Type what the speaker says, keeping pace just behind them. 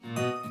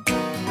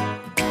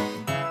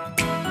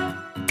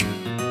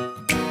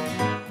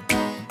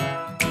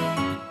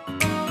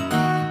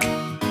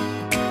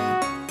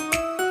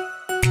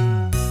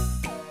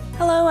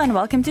and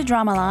welcome to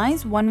Drama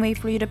Lines, one way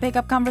for you to pick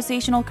up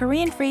conversational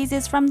Korean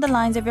phrases from the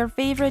lines of your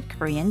favorite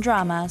Korean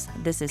dramas.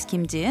 This is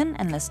Kim Ji-eun,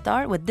 and let's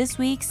start with this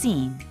week's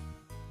scene.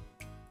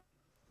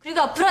 그리고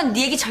앞으로는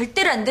네 얘기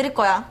절대로 안 들을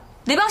거야.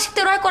 내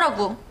방식대로 할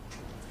거라고.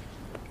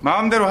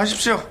 마음대로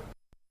하십시오.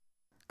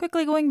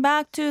 Quickly going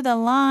back to the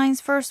lines,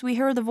 first we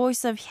heard the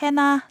voice of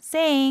Hyena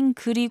saying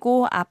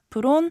그리고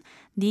앞으론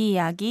네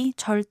이야기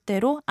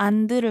절대로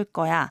안 들을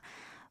거야.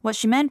 What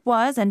she meant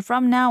was, and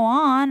from now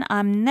on,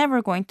 I'm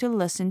never going to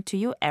listen to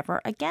you ever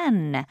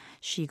again.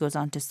 She goes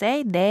on to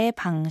say, 내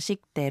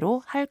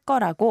방식대로 할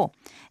거라고.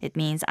 It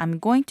means I'm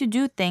going to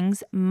do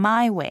things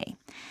my way.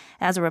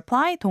 As a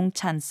reply,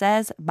 동찬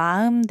says,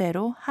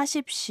 마음대로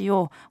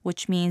하십시오,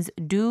 which means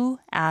do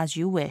as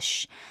you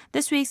wish.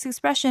 This week's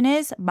expression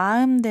is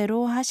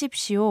마음대로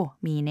하십시오,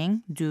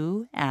 meaning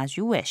do as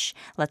you wish.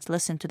 Let's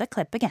listen to the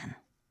clip again.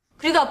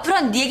 그리고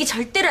앞으로는 네 얘기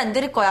절대로 안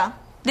들을 거야.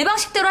 내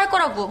방식대로 할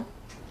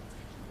거라고.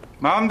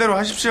 마음대로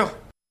하십시오.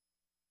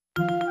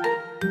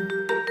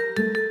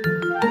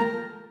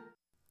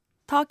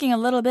 Talking a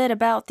little bit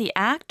about the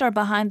actor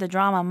behind the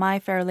drama My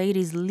Fair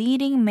Lady's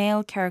leading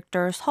male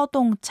character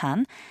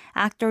서동찬.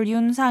 Actor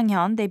Yoon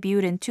Sang-hyun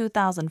debuted in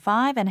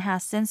 2005 and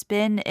has since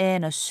been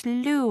in a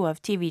slew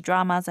of TV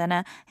dramas and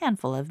a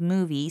handful of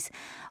movies.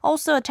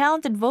 Also a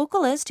talented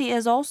vocalist, he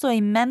is also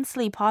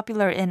immensely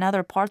popular in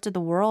other parts of the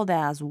world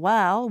as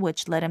well,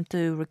 which led him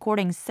to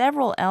recording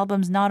several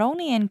albums not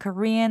only in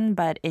Korean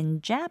but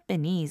in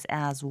Japanese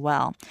as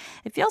well.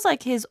 It feels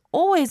like he's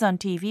always on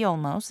TV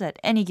almost at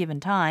any given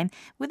time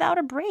without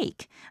a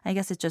break. I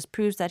guess it just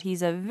proves that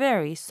he's a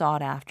very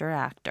sought-after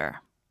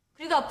actor.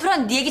 그리고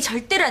앞으로는 네 얘기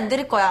절대로 안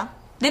들을 거야.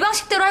 내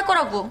방식대로 할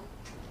거라고.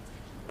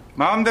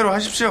 마음대로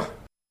하십시오.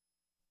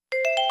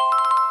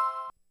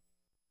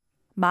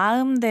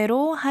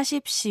 마음대로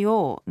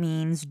하십시오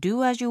means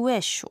do as you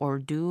wish or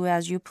do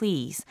as you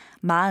please.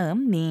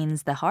 마음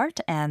means the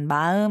heart and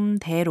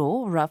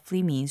마음대로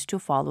roughly means to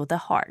follow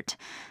the heart.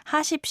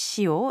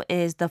 하십시오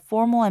is the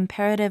formal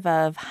imperative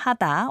of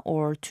하다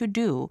or to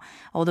do.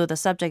 Although the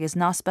subject is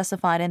not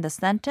specified in the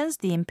sentence,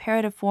 the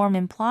imperative form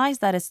implies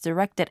that it's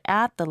directed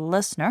at the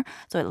listener,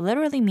 so it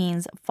literally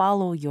means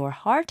follow your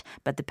heart,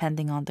 but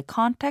depending on the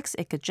context,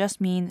 it could just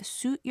mean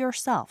suit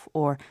yourself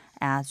or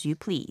as you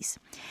please.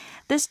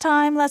 This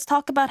time, let's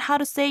talk about how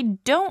to say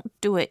don't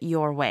do it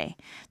your way.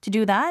 To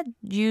do that,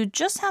 you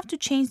just have to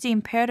change the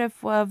imperative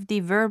of the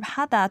verb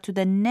하다 to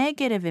the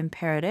negative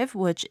imperative,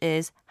 which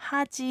is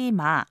하지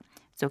마.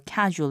 So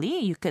casually,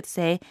 you could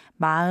say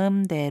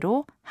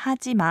마음대로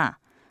하지 마.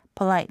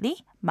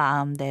 Politely,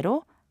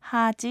 마음대로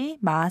하지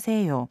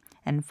마세요.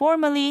 And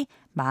formally,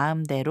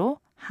 마음대로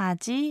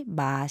하지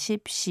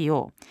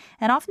마십시오.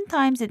 And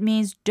oftentimes it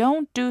means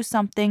don't do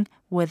something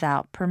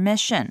without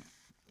permission.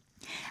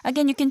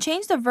 Again, you can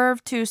change the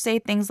verb to say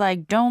things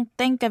like don't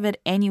think of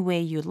it any way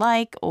you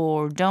like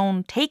or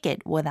don't take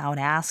it without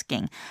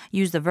asking.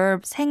 Use the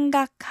verb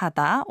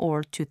생각하다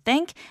or to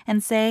think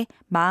and say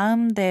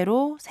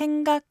마음대로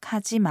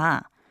생각하지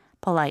마.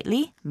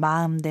 Politely,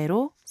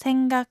 마음대로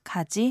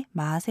생각하지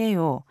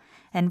마세요.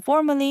 And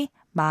formally,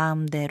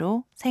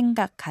 마음대로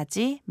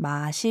생각하지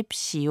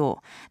마십시오.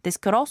 This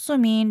could also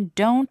mean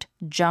don't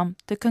jump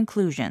to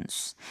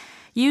conclusions.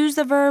 Use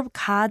the verb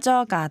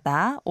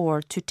가져가다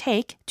or to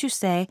take to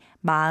say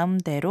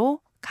마음대로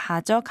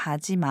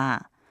가져가지 마.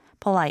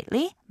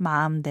 Politely,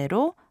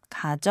 마음대로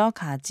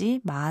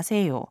가져가지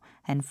마세요.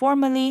 And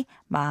formally,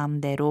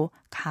 마음대로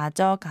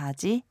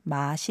가져가지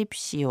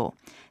마십시오.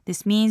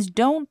 This means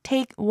don't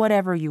take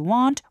whatever you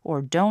want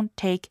or don't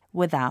take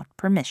without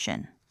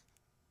permission.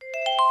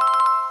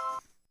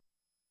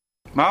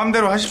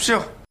 마음대로 하십시오.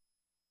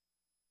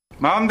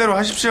 마음대로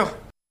하십시오.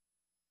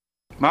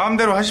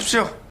 마음대로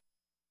하십시오.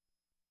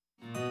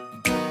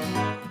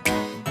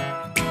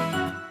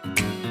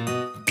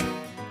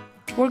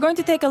 We're going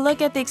to take a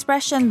look at the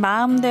expression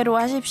마음대로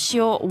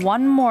하십시오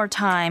one more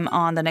time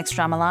on the next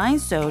drama line,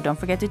 so don't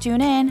forget to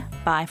tune in.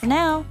 Bye for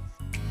now.